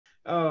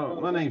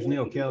My name's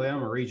Neil Kelly.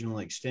 I'm a regional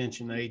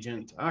extension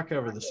agent. I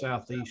cover the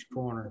southeast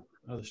corner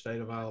of the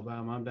state of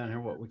Alabama. I'm down here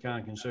what we kind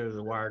of consider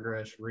the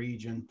Wiregrass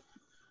region.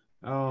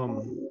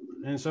 Um,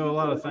 and so a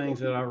lot of things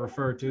that I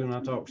refer to when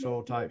I talk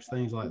soil types,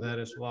 things like that,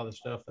 it's a lot of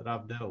stuff that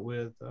I've dealt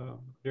with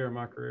during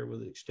my career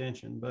with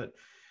extension. But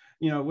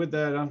with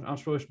that, I'm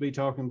supposed to be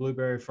talking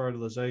blueberry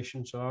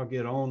fertilization, so I'll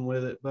get on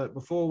with it. But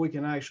before we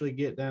can actually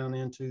get down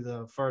into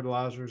the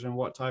fertilizers and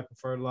what type of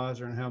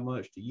fertilizer and how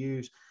much to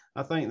use,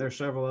 I think there's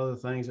several other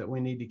things that we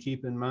need to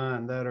keep in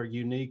mind that are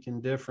unique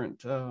and different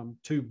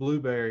to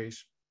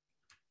blueberries.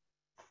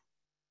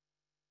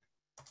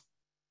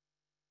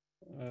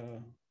 Uh,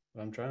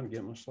 I'm trying to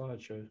get my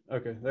slideshow.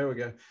 Okay, there we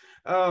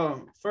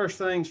go. First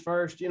things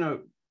first,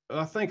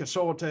 I think a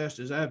soil test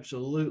is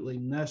absolutely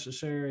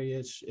necessary.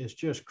 It's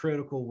just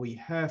critical. We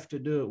have to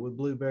do it with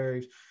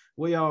blueberries.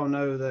 We all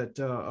know that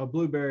a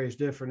blueberry is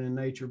different in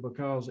nature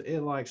because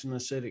it likes an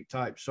acidic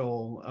type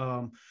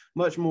soil,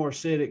 much more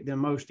acidic than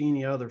most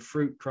any other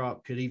fruit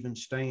crop could even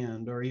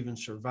stand or even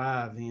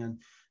survive in.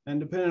 And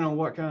depending on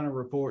what kind of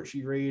reports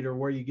you read or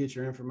where you get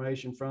your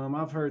information from,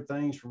 I've heard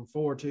things from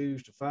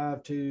 4.2s to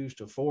 5.2s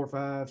to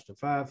 4.5s to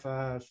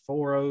 5.5s,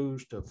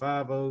 4.0s to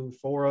 5.0s,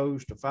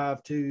 4.0s to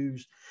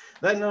 5.2s.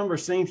 That number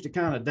seems to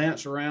kind of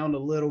dance around a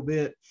little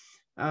bit.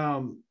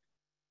 Um,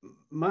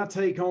 my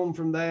take home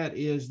from that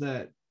is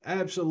that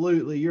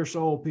absolutely your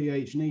soil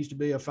pH needs to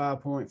be a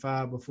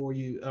 5.5 before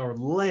you, or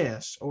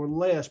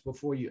less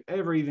before you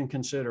ever even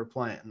consider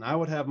planting. I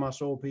would have my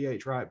soil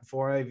pH right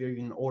before I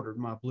even ordered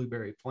my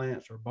blueberry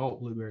plants or bought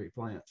blueberry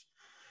plants.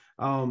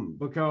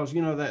 Because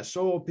that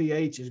soil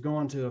pH is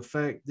going to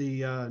affect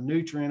the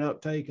nutrient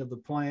uptake of the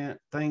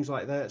plant, things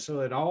like that. So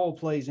it all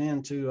plays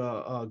into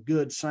a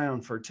good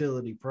sound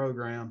fertility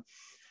program.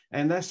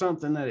 And that's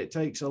something that it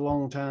takes a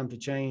long time to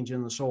change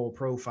in the soil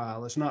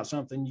profile. It's not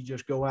something you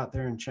just go out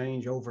there and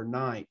change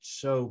overnight.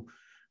 So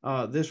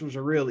this was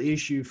a real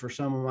issue for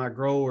some of my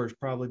growers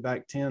probably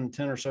back 10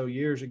 or so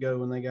years ago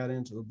when they got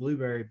into the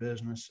blueberry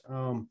business.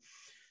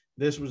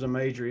 This was a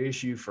major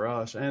issue for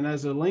us. And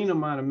as Alina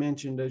might have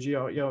mentioned, as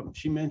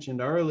she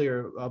mentioned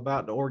earlier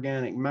about the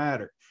organic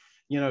matter,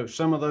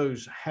 some of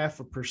those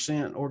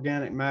 0.5%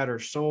 organic matter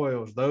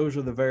soils, those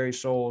are the very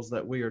soils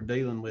that we are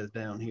dealing with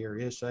down here.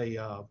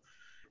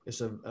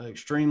 It's an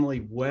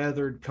extremely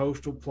weathered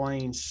coastal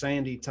plain,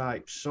 sandy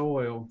type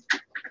soil,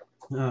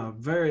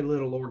 very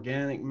little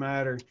organic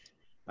matter.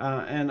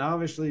 And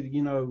obviously,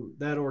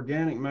 that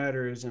organic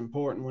matter is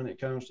important when it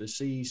comes to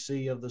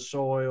CEC of the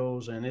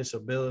soils and its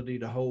ability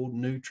to hold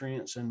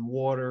nutrients and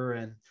water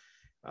and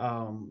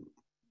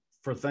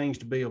for things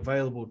to be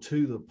available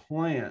to the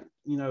plant.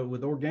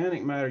 With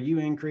organic matter, you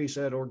increase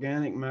that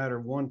organic matter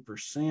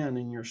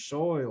 1% in your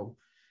soil.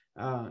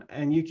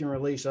 And you can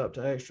release up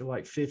to extra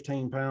like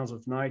 15 pounds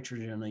of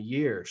nitrogen a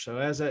year. So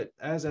as that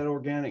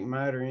organic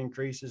matter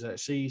increases, that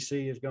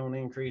CEC is going to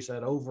increase,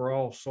 that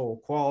overall soil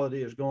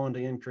quality is going to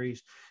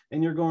increase,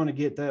 and you're going to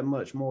get that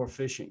much more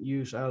efficient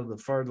use out of the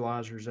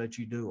fertilizers that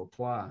you do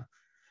apply.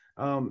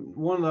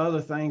 One of the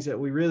other things that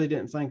we really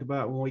didn't think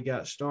about when we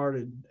got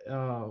started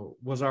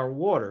was our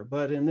water.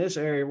 But in this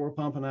area, we're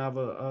pumping out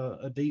of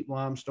a deep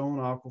limestone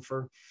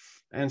aquifer.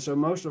 And so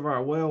most of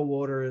our well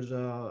water is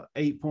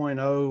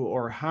 8.0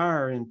 or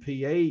higher in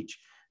pH.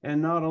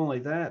 And not only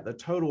that, the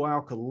total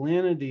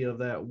alkalinity of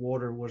that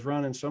water was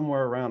running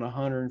somewhere around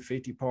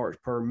 150 parts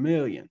per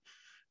million.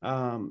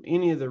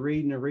 Any of the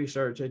reading and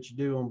research that you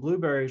do on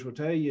blueberries will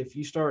tell you if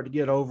you start to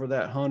get over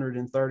that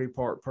 130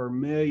 part per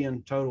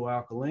million total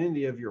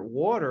alkalinity of your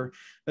water,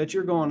 that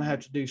you're going to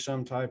have to do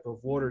some type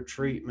of water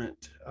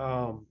treatment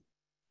to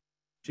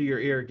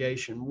your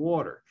irrigation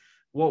water.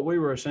 What we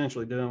were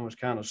essentially doing was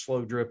kind of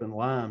slow dripping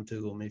lime to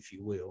them, if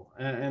you will.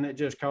 And it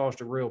just caused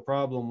a real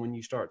problem when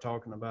you start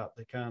talking about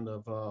the kind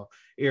of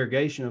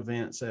irrigation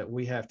events that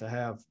we have to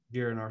have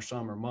during our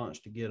summer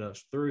months to get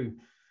us through.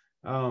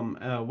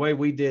 Way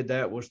we did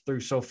that was through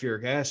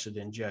sulfuric acid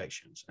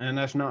injections, and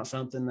that's not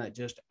something that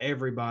just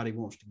everybody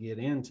wants to get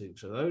into.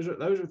 So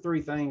those are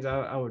three things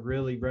I would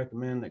really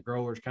recommend that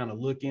growers kind of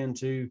look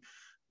into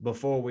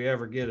before we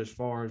ever get as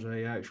far as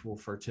a actual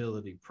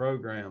fertility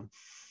program.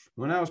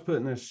 When I was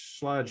putting this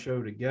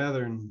slideshow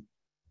together and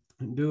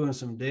doing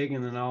some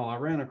digging and all, I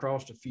ran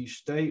across a few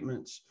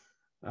statements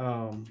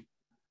that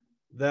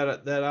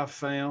I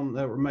found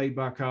that were made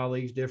by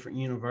colleagues, different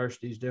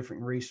universities,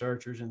 different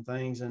researchers and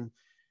things. And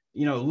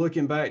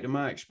looking back to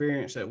my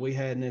experience that we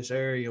had in this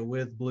area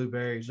with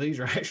blueberries, these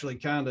are actually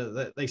kind of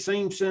that they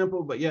seem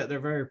simple, but yet they're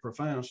very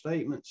profound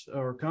statements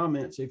or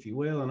comments, if you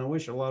will. And I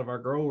wish a lot of our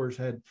growers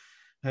had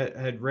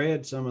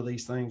read some of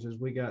these things as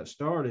we got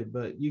started.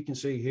 But you can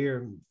see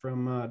here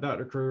from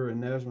Dr. Kruger and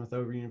Nesmith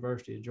over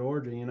University of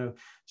Georgia,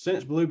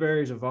 since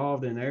blueberries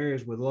evolved in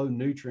areas with low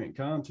nutrient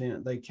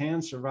content, they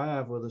can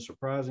survive with a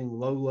surprising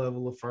low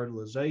level of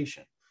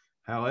fertilization.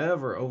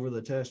 However, over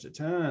the test of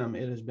time,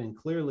 it has been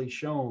clearly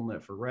shown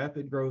that for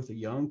rapid growth of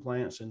young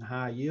plants and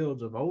high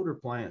yields of older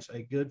plants,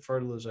 a good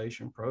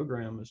fertilization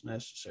program is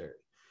necessary.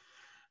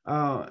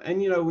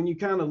 And, you know, when you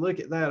kind of look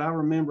at that, I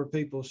remember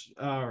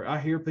I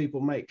hear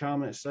people make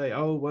comments say,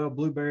 oh, well,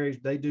 blueberries,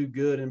 they do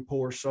good in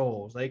poor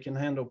soils. They can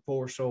handle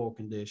poor soil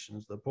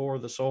conditions. The poorer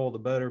the soil, the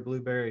better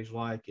blueberries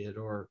like it,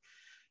 or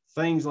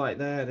things like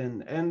that.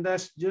 And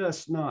that's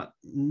just not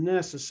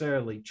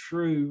necessarily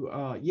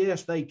true.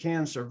 Yes, they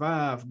can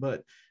survive,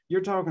 but you're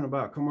talking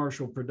about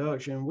commercial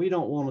production. We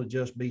don't want to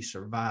just be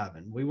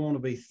surviving. We want to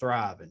be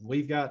thriving.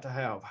 We've got to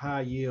have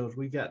high yields.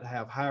 We've got to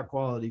have high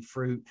quality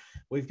fruit.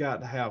 We've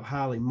got to have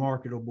highly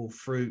marketable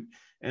fruit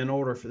in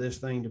order for this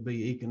thing to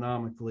be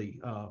economically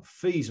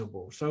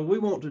feasible. So we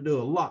want to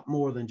do a lot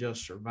more than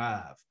just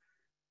survive.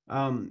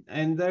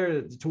 And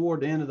there,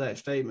 toward the end of that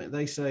statement,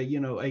 they say,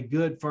 you know, a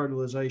good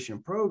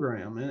fertilization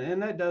program.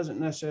 And that doesn't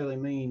necessarily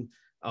mean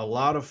a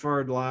lot of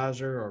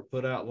fertilizer or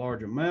put out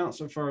large amounts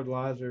of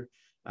fertilizer.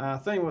 I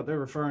think what they're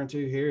referring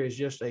to here is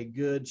just a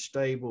good,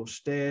 stable,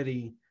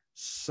 steady,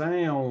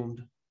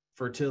 sound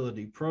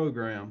fertility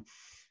program.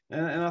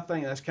 And I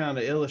think that's kind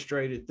of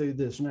illustrated through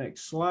this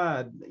next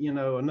slide. You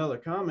know, another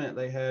comment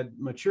they had,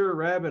 mature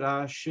rabbit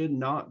eyes should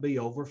not be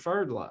over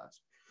fertilized.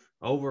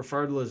 Over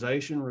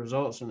fertilization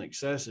results in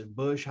excessive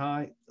bush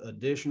height,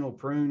 additional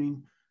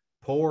pruning,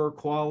 poor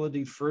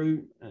quality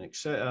fruit, and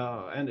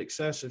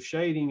excessive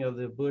shading of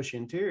the bush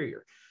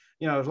interior.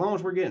 You know, as long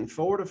as we're getting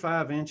 4 to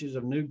 5 inches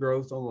of new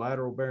growth on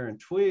lateral bearing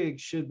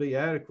twigs should be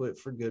adequate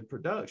for good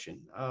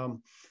production.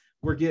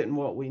 We're getting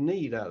what we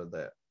need out of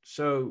that.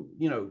 So,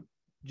 you know,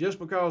 just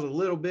because a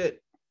little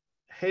bit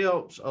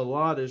helps, a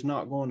lot is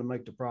not going to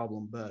make the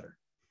problem better.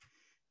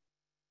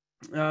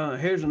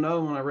 Here's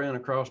another one I ran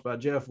across by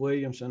Jeff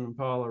Williamson and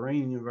Paul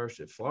Arene,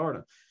 University of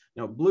Florida.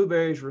 You know,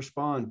 blueberries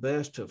respond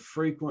best to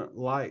frequent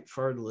light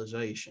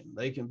fertilization.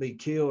 They can be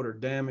killed or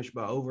damaged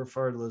by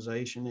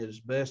over-fertilization. It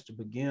is best to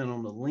begin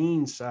on the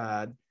lean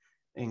side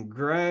and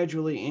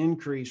gradually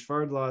increase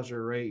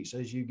fertilizer rates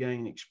as you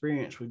gain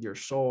experience with your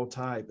soil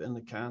type and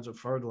the kinds of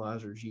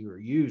fertilizers you are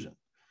using.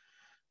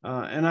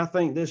 And I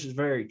think this is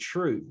very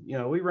true. You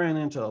know, we ran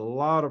into a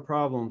lot of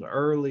problems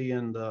early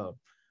in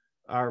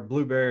our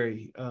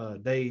blueberry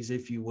days,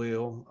 if you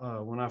will.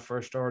 When I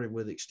first started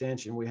with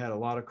extension, we had a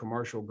lot of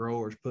commercial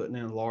growers putting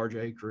in large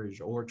acreage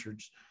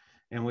orchards,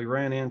 and we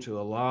ran into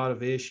a lot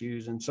of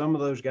issues. And some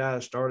of those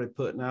guys started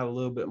putting out a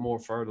little bit more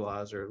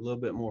fertilizer.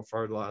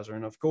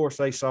 And of course,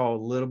 they saw a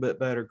little bit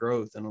better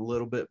growth and a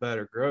little bit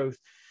better growth.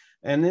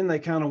 And then they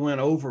kind of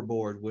went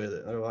overboard with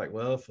it. They're like,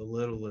 well, if a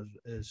little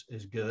is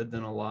good,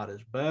 then a lot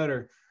is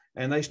better.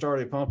 And they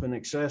started pumping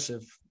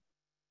excessive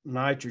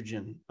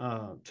nitrogen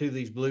to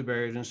these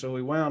blueberries. And so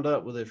we wound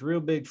up with this real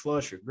big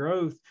flush of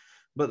growth.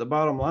 But the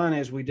bottom line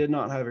is we did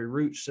not have a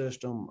root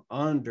system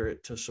under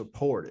it to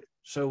support it.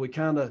 So we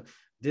kind of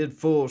did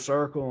full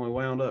circle and we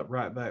wound up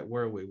right back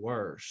where we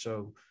were.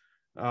 So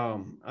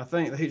I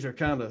think these are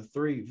kind of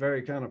 3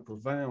 very kind of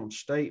profound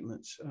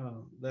statements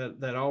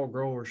that all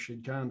growers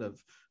should kind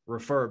of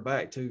refer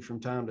back to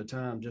from time to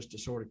time just to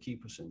sort of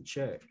keep us in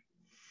check.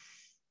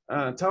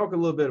 Talk a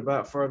little bit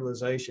about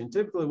fertilization.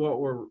 Typically what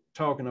we're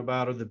talking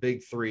about are the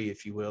big 3,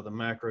 if you will, the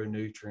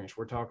macronutrients.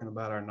 We're talking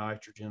about our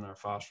nitrogen, our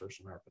phosphorus,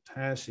 and our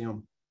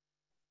potassium.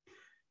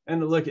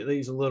 And to look at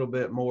these a little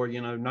bit more,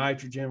 you know,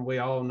 nitrogen, we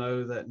all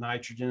know that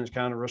nitrogen is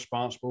kind of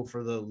responsible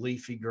for the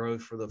leafy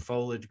growth, for the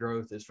foliage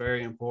growth. It's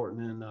very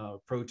important in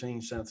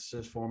protein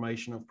synthesis,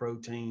 formation of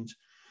proteins.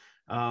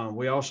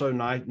 We also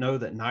know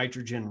that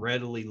nitrogen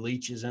readily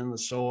leaches in the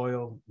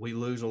soil. We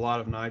lose a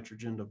lot of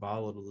nitrogen to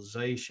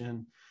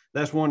volatilization.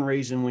 That's one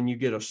reason when you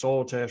get a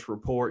soil test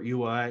report, you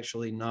will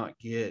actually not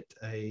get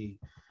a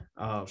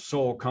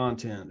soil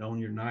content on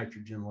your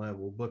nitrogen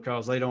level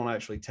because they don't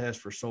actually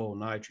test for soil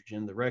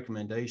nitrogen. The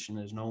recommendation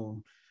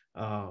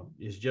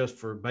is just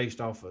for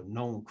based off of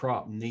known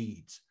crop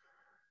needs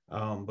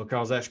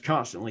because that's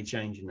constantly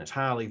changing. It's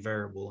highly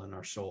variable in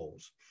our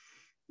soils.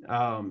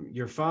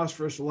 Your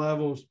phosphorus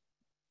levels,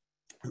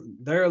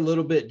 they're a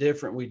little bit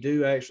different. We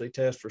do actually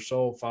test for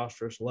soil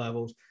phosphorus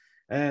levels.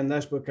 And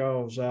that's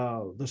because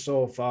the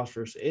soil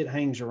phosphorus, it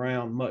hangs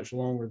around much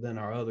longer than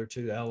our other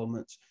 2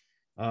 elements.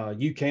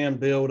 You can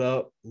build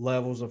up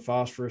levels of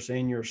phosphorus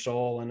in your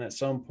soil. And at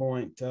some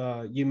point,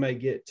 you may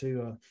get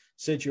to a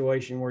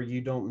situation where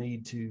you don't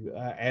need to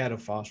add a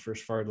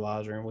phosphorus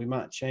fertilizer. And we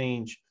might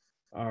change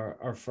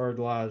our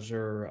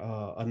fertilizer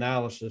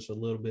analysis a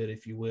little bit,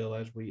 if you will,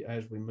 as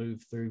we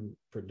move through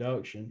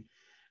production.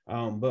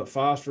 But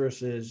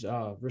phosphorus is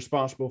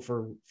responsible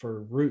for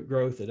root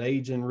growth. It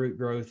aids in root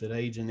growth. It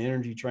aids in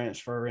energy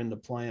transfer in the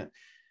plant.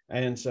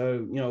 And so,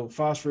 you know,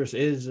 phosphorus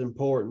is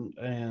important,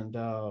 and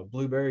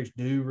blueberries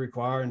do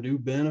require and do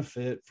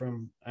benefit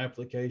from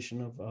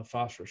application of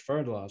phosphorus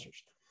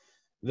fertilizers.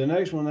 The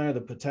next one there,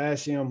 the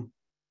potassium,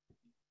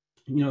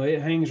 you know,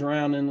 it hangs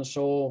around in the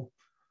soil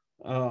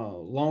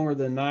longer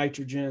than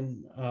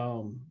nitrogen.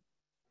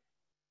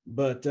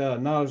 But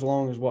not as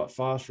long as what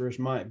phosphorus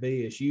might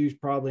be. It's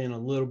used probably in a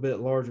little bit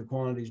larger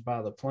quantities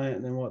by the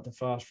plant than what the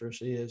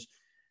phosphorus is.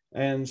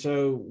 And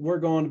so we're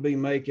going to be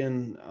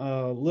making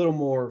a little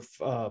more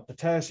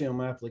potassium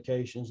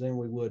applications than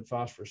we would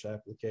phosphorus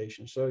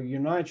applications. So your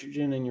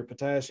nitrogen and your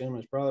potassium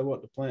is probably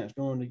what the plant's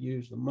going to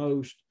use the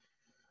most.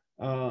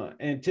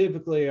 And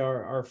typically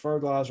our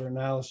fertilizer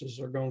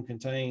analysis are going to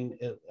contain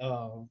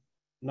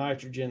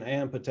nitrogen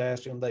and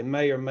potassium. They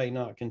may or may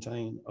not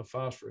contain a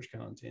phosphorus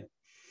content.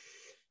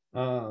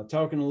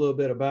 Talking a little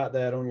bit about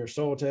that on your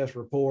soil test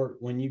report,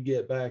 when you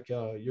get back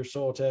your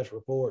soil test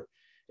report,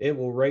 it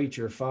will rate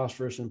your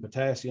phosphorus and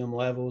potassium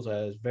levels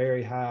as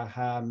very high,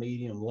 high,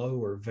 medium, low,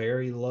 or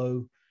very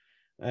low.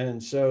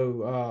 And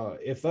so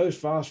if those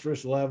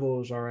phosphorus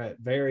levels are at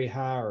very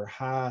high or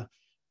high,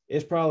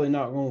 it's probably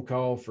not going to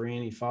call for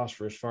any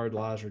phosphorus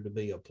fertilizer to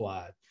be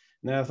applied.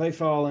 Now, if they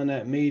fall in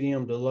that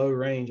medium to low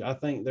range, I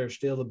think there's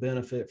still a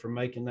benefit for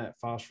making that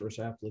phosphorus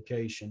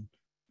application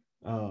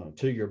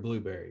to your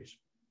blueberries.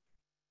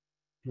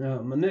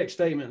 My next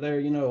statement there,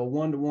 you know, a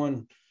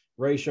 1-to-1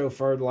 ratio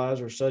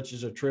fertilizer such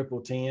as a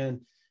 10-10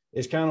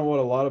 is kind of what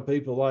a lot of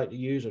people like to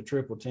use, a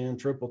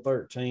 10-10,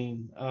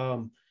 13.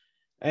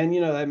 And,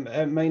 you know,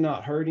 that may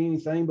not hurt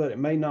anything, but it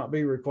may not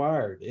be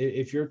required.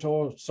 If your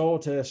soil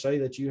tests say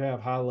that you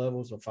have high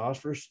levels of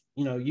phosphorus,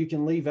 you know, you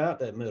can leave out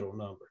that middle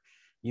number.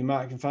 You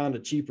might can find a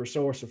cheaper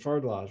source of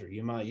fertilizer.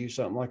 You might use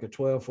something like a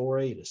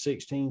 12-4-8, a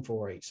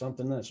 16-4-8,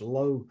 something that's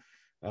low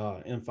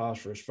in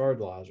phosphorus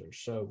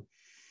fertilizers. So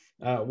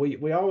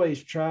we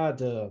always try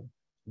to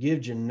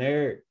give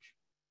generic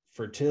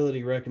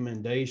fertility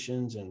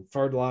recommendations and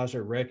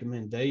fertilizer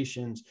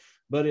recommendations,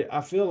 but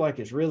I feel like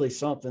it's really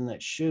something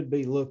that should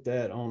be looked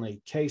at on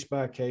a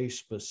case-by-case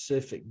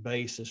specific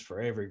basis for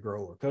every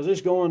grower, because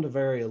it's going to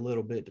vary a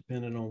little bit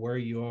depending on where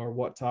you are,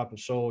 what type of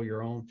soil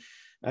you're on,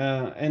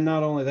 and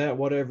not only that,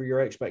 whatever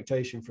your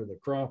expectation for the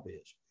crop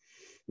is.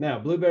 Now,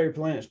 blueberry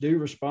plants do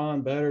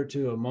respond better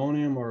to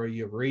ammonium or a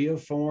urea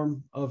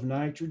form of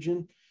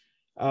nitrogen.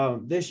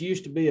 This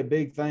used to be a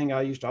big thing.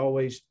 I used to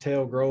always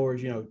tell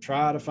growers, you know,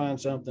 try to find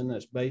something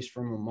that's based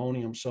from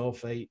ammonium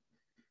sulfate.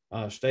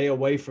 Stay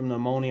away from the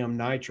ammonium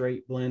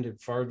nitrate blended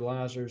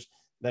fertilizers.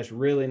 That's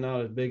really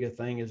not as big a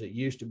thing as it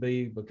used to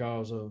be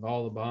because of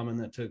all the bombing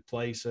that took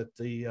place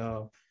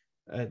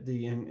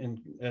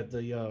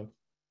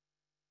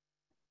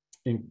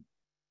in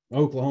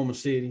Oklahoma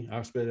City.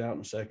 I'll spit it out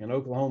in a second.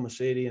 Oklahoma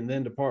City, and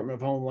then Department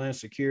of Homeland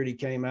Security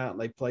came out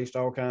and they placed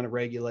all kind of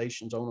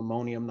regulations on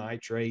ammonium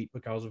nitrate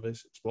because of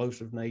its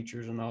explosive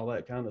natures and all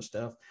that kind of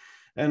stuff.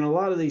 And a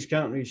lot of these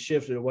companies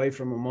shifted away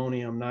from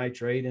ammonium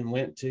nitrate and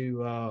went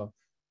to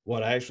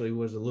what actually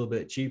was a little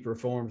bit cheaper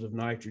forms of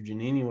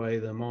nitrogen anyway.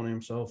 The ammonium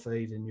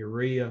sulfate and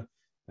urea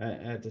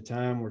at the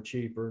time were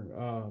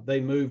cheaper. They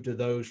moved to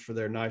those for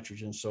their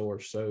nitrogen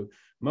source. So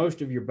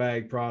most of your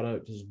bag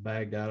product is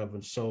bagged out of a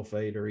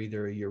sulfate or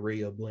either a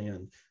urea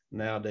blend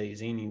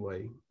nowadays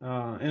anyway.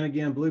 And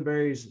again,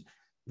 blueberries,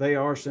 they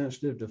are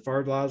sensitive to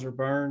fertilizer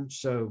burn.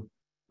 So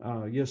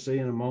you'll see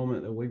in a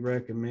moment that we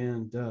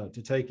recommend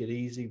to take it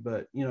easy.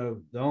 But, you know,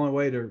 the only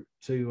way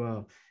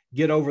to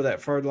get over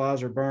that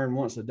fertilizer burn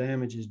once the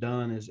damage is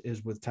done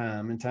is with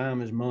time. And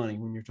time is money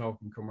when you're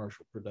talking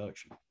commercial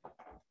production.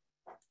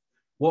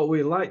 What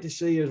we like to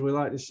see is we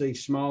like to see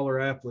smaller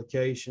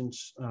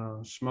applications,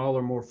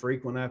 smaller, more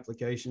frequent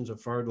applications of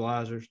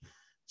fertilizers,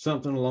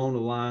 something along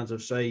the lines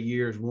of, say,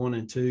 years 1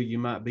 and 2, you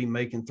might be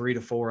making 3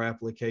 to 4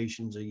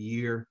 applications a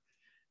year.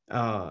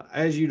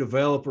 As you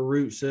develop a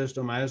root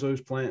system, as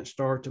those plants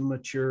start to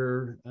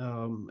mature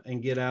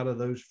and get out of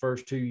those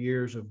first 2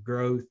 years of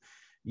growth,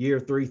 year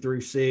 3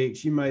 through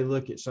 6, you may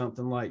look at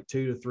something like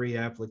 2 to 3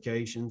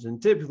 applications.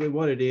 And typically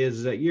what it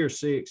is at year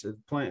 6, the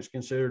plant's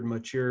considered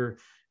mature,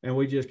 and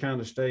we just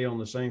kind of stay on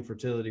the same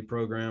fertility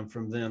program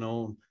from then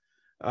on.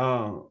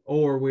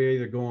 Or we're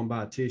either going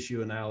by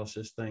tissue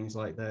analysis, things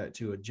like that,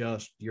 to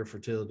adjust your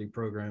fertility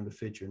program to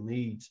fit your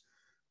needs.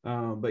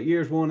 But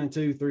years 1 and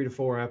 2, 3 to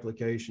 4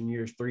 application,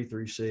 years 3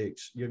 through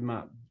 6, you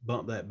might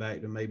bump that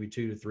back to maybe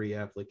 2 to 3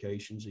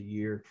 applications a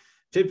year.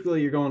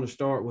 Typically, you're going to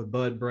start with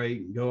bud break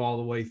and go all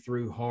the way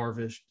through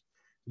harvest.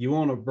 You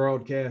want to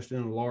broadcast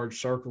in a large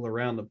circle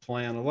around the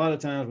plant. A lot of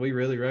times we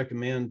really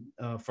recommend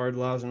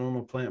fertilizing on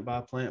a plant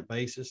by plant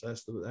basis.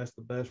 That's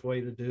the best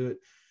way to do it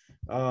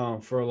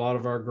for a lot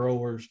of our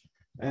growers.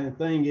 And the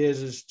thing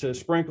is to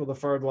sprinkle the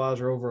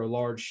fertilizer over a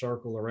large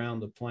circle around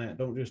the plant.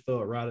 Don't just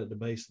throw it right at the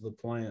base of the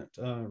plant,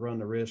 run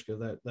the risk of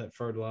that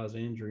fertilizer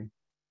injury.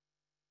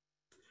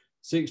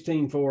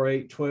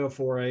 16-4-8,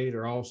 12-4-8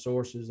 are all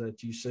sources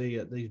that you see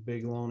at these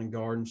big lawn and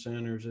garden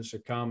centers. It's a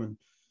common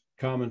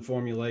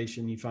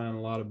formulation. You find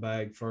a lot of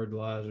bag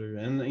fertilizer,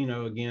 and, you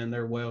know, again,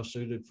 they're well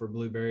suited for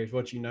blueberries.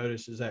 What you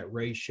notice is that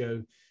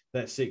ratio,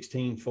 that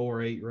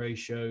 16-4-8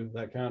 ratio,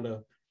 that kind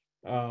of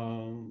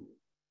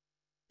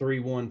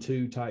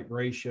 3-1-2 type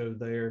ratio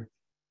there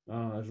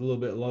is a little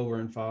bit lower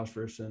in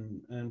phosphorus,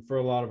 and for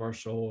a lot of our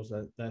soils,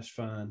 that's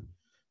fine.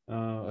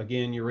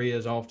 Again, urea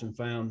is often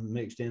found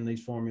mixed in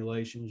these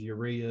formulations.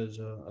 Urea is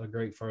a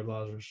great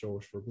fertilizer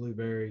source for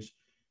blueberries.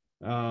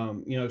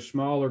 You know,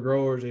 smaller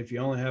growers, if you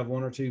only have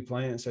 1 or 2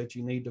 plants that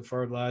you need to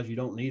fertilize, you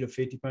don't need a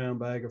 50-pound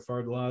bag of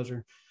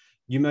fertilizer.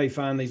 You may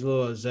find these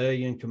little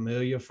azalea and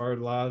camellia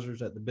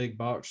fertilizers at the big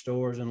box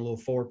stores in a little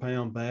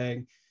 4-pound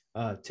bag.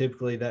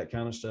 Typically, that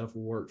kind of stuff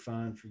will work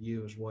fine for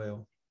you as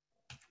well.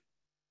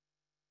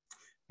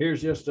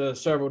 Here's just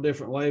several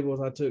different labels.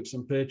 I took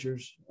some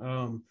pictures.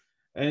 And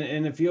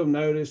if you'll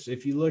notice,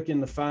 if you look in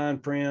the fine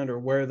print or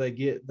where they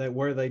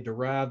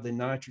derive the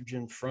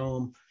nitrogen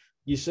from,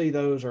 you see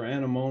those are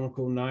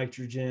ammoniacal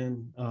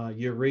nitrogen,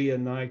 urea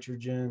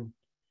nitrogen.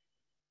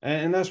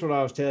 And that's what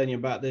I was telling you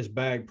about this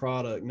bag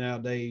product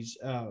nowadays.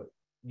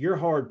 You're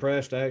hard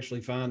pressed to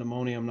actually find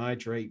ammonium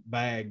nitrate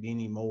bagged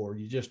anymore.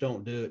 You just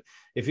don't do it.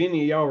 If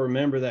any of y'all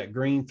remember that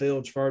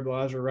Greenfields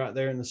fertilizer right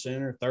there in the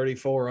center,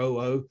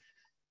 3400,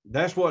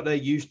 that's what they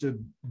used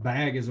to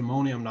bag as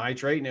ammonium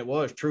nitrate. And it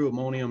was true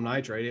ammonium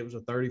nitrate. It was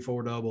a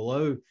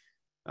 3400.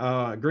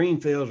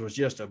 Greenfields was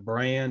just a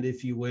brand,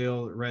 if you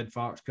will, that Red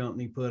Fox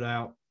Company put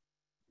out.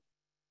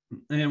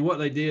 And what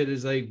they did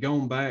is they've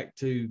gone back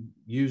to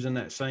using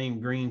that same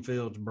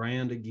Greenfields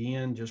brand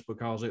again, just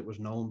because it was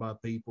known by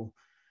people.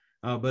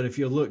 But if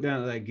you look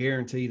down at that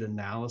guaranteed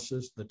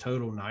analysis, the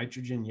total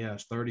nitrogen,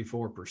 yes,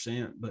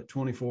 34%, but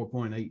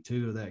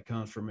 24.82 of that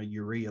comes from a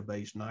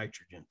urea-based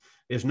nitrogen.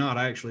 It's not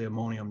actually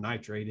ammonium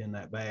nitrate in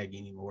that bag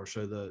anymore.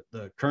 So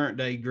the current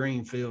day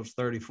Greenfields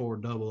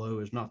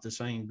 3400 is not the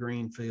same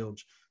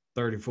Greenfields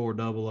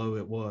 3400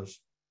 it was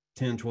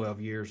 10,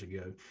 12 years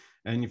ago.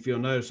 And if you'll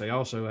notice, they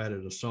also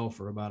added a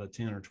sulfur, about a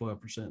 10 or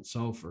 12%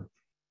 sulfur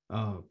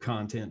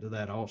content to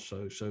that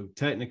also. So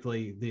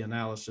technically the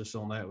analysis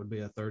on that would be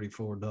a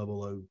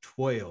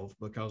 340012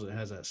 because it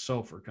has that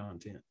sulfur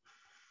content.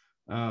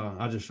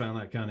 I just found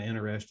that kind of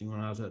interesting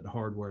when I was at the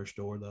hardware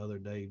store the other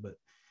day. But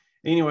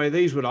anyway,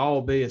 these would all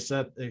be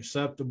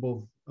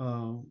acceptable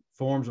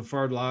forms of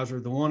fertilizer.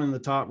 The one in the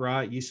top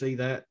right, you see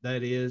that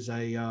is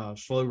a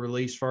slow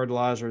release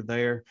fertilizer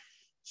there.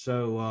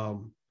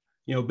 So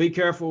be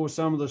careful with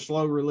some of the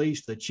slow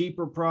release. The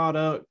cheaper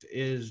product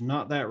is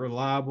not that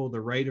reliable. The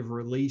rate of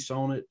release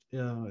on it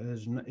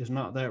is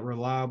not that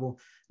reliable.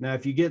 Now,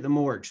 if you get the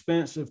more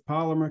expensive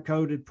polymer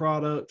coated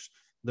products,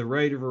 the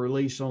rate of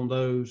release on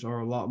those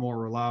are a lot more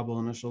reliable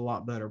and it's a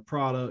lot better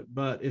product,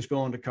 but it's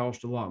going to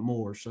cost a lot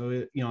more. So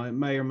it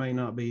may or may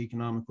not be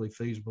economically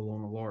feasible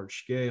on a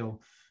large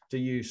scale to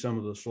use some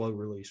of the slow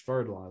release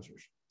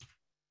fertilizers.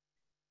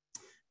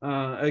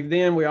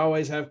 Again, we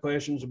always have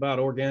questions about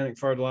organic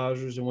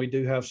fertilizers, and we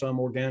do have some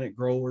organic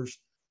growers.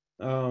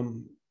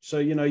 So,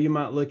 you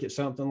might look at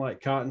something like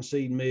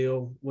cottonseed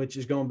meal, which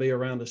is going to be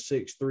around a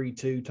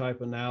 632 type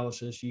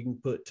analysis. You can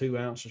put 2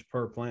 ounces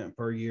per plant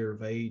per year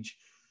of age,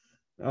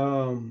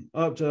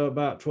 up to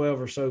about 12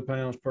 or so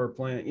pounds per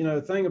plant.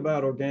 The thing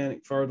about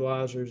organic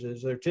fertilizers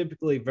is they're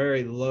typically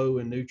very low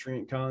in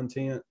nutrient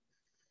content.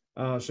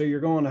 So you're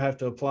going to have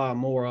to apply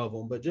more of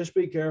them, but just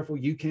be careful.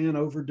 You can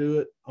overdo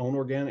it on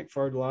organic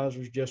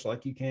fertilizers, just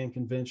like you can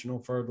conventional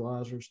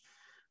fertilizers.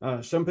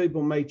 Some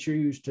people may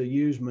choose to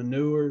use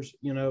manures.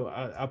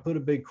 I put a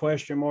big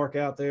question mark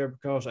out there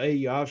because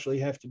you obviously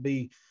have to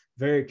be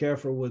very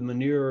careful with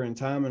manure and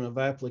timing of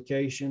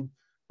application,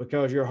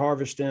 because you're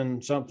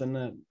harvesting something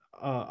that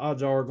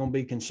odds are going to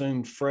be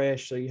consumed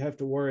fresh. So you have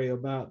to worry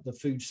about the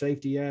food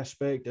safety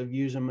aspect of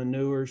using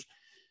manures.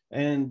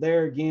 And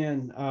there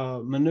again,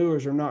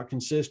 manures are not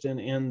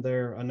consistent in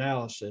their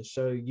analysis.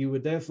 So you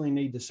would definitely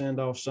need to send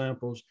off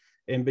samples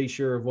and be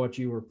sure of what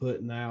you were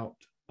putting out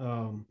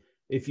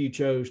if you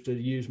chose to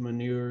use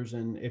manures.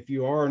 And if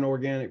you are an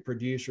organic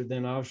producer,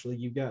 then obviously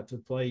you've got to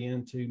play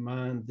into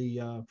mind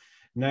the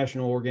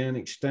National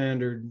Organic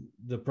Standard,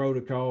 the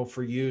protocol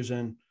for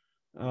using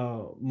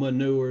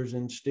manures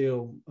and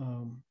still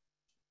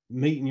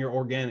meeting your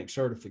organic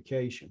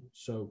certification.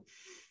 So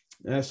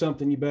that's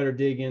something you better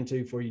dig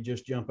into before you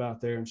just jump out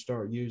there and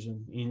start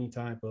using any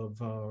type of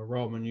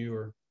raw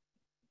manure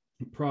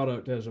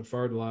product as a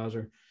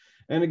fertilizer.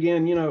 And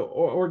again,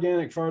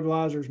 organic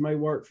fertilizers may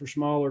work for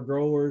smaller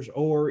growers,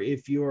 or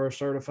if you are a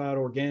certified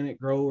organic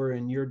grower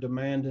and you're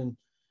demanding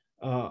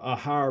a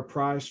higher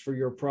price for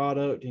your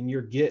product and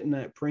you're getting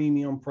that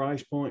premium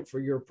price point for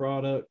your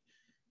product.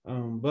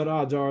 But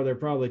odds are they're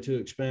probably too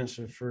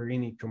expensive for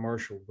any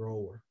commercial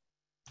grower.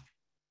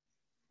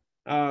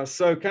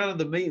 So kind of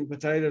the meat and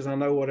potatoes, I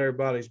know what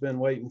everybody's been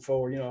waiting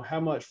for, how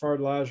much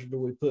fertilizer do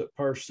we put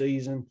per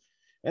season?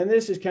 And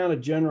this is kind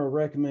of general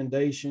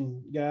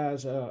recommendation,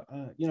 guys.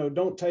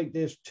 Don't take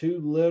this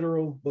too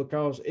literal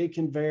because it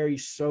can vary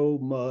so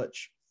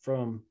much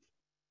from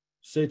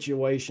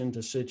situation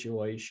to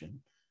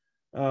situation.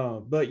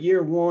 But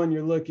year one,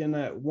 you're looking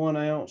at 1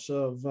 ounce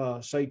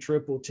of, say,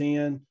 triple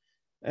 10.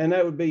 And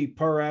that would be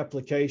per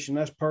application.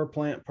 That's per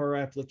plant, per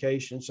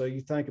application. So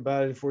you think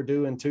about it, if we're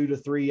doing 2 to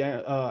 3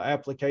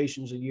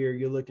 applications a year,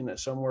 you're looking at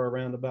somewhere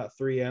around about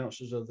 3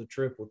 ounces of the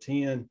triple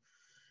 10.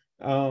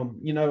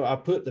 I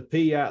put the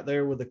P out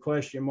there with a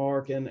question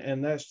mark,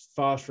 and that's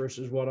phosphorus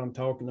is what I'm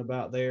talking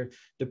about there.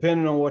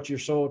 Depending on what your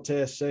soil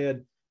test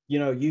said,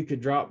 you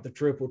could drop the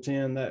triple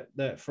 10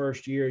 that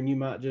first year, and you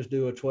might just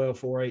do a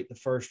 12-4-8 the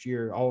first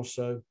year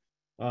also.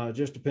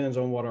 Just depends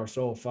on what our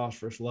soil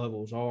phosphorus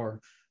levels are.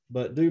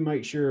 But do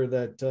make sure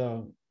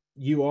that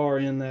you are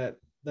in that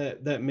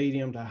that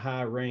medium to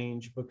high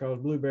range, because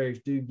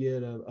blueberries do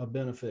get a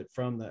benefit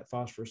from that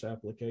phosphorus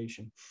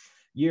application.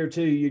 Year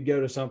 2, you'd go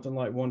to something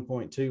like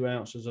 1.2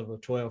 ounces of a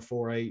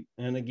 12-4-8.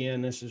 And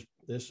again, this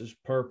is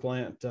per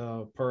plant,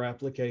 per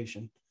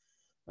application.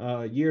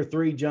 Year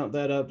 3, jump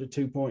that up to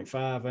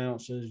 2.5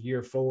 ounces.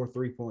 Year 4,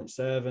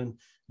 3.7.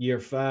 Year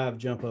 5,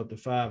 jump up to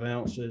 5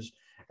 ounces.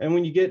 And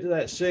when you get to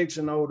that 6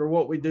 and older,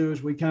 what we do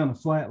is we kind of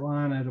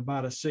flatline at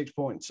about a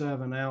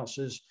 6.7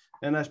 ounces,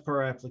 and that's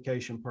per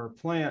application per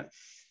plant.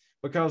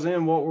 Because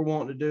then what we're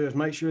wanting to do is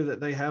make sure that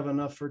they have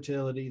enough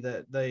fertility,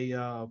 that they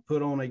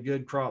put on a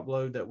good crop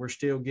load, that we're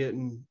still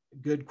getting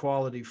good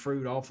quality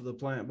fruit off of the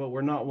plant, but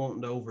we're not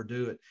wanting to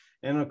overdo it.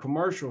 In a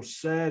commercial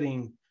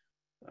setting,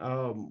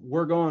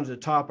 we're going to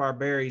top our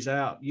berries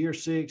out. Year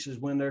 6 is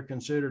when they're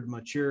considered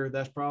mature.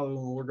 That's probably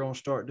when we're going to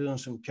start doing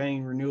some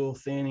cane renewal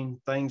thinning,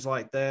 things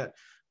like that,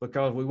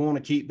 because we want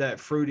to keep that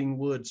fruiting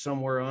wood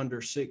somewhere under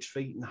 6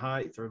 feet in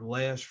height or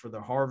less for the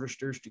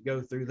harvesters to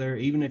go through there,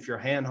 even if you're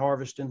hand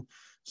harvesting,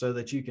 so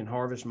that you can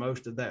harvest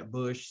most of that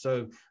bush.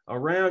 So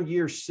around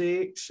year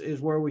 6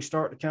 is where we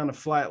start to kind of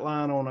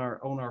flatline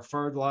on our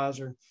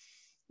fertilizer.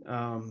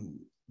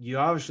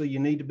 You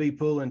need to be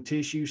pulling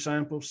tissue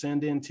samples,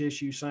 send in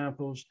tissue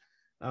samples,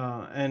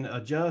 and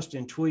adjust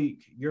and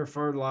tweak your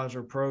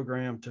fertilizer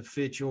program to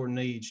fit your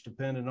needs,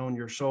 depending on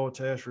your soil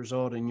test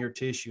result and your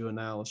tissue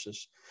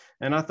analysis.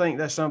 And I think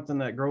that's something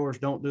that growers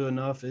don't do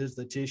enough, is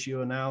the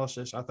tissue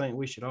analysis. I think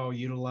we should all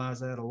utilize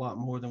that a lot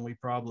more than we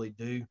probably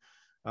do.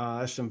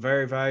 That's some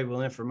very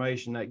valuable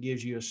information that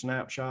gives you a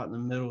snapshot in the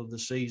middle of the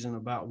season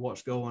about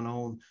what's going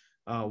on,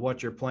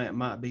 what your plant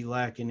might be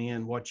lacking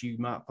in, what you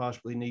might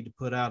possibly need to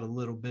put out a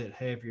little bit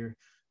heavier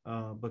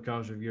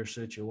because of your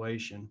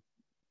situation.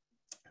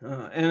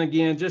 And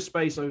again, just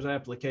space those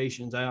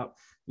applications out.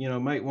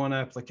 Make one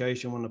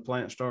application when the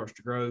plant starts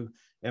to grow.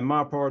 In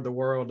my part of the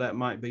world, that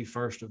might be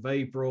 1st of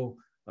April.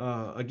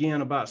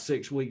 Again, about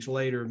 6 weeks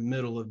later,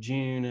 middle of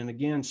June, and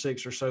again,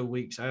 6 or so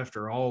weeks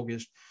after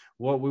August.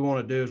 What we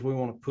want to do is we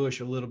want to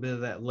push a little bit of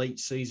that late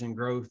season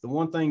growth. The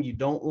one thing you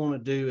don't want to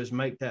do is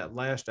make that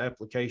last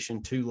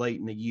application too late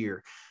in the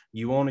year.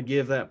 You want to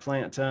give that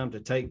plant time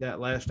to take that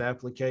last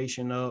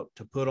application up,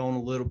 to put on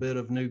a little bit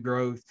of new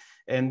growth,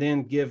 and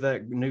then give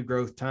that new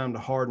growth time to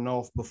harden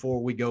off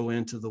before we go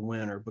into the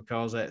winter,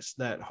 because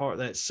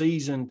that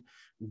seasoned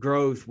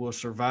growth will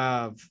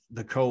survive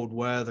the cold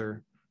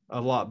weather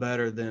a lot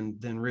better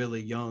than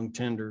really young,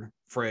 tender,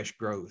 fresh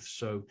growth.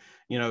 So,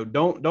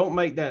 don't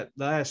make that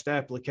last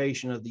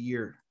application of the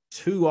year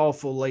too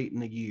awful late in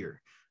the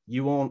year.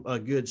 You want a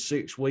good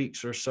 6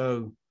 weeks or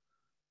so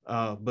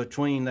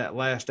between that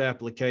last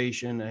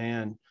application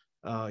and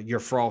your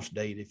frost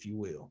date, if you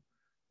will,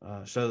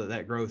 so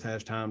that growth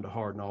has time to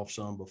harden off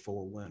some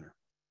before winter.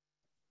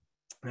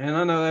 And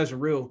I know that's a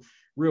real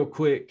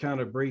quick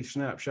kind of brief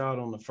snapshot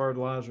on the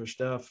fertilizer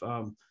stuff.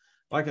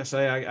 Like I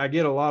say, I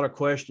get a lot of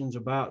questions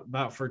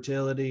about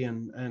fertility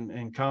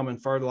and common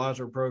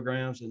fertilizer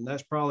programs. And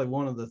that's probably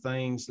one of the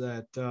things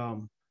that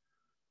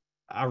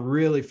I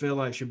really feel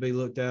like should be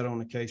looked at on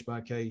a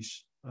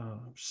case-by-case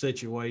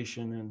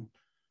situation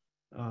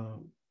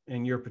and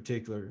in your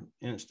particular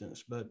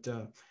instance. But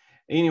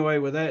anyway,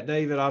 with that,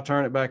 David, I'll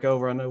turn it back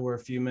over. I know we're a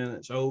few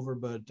minutes over,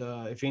 but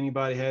if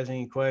anybody has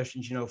any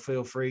questions,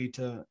 feel free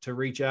to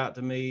reach out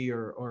to me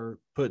or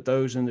put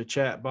those in the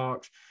chat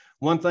box.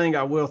 One thing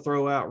I will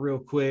throw out real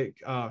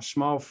quick,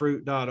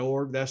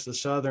 smallfruit.org, that's the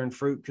Southern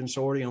Fruit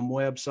Consortium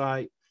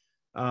website.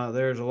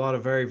 There's a lot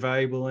of very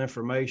valuable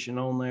information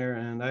on there.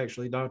 And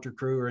actually, Dr.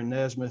 Kruger and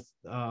Nesmith,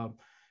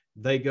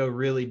 they go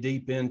really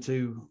deep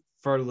into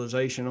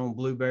fertilization on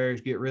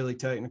blueberries, get really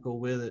technical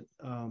with it.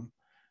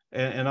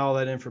 And all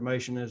that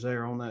information is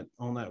there on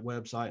that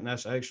website. And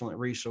that's an excellent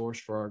resource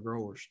for our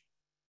growers.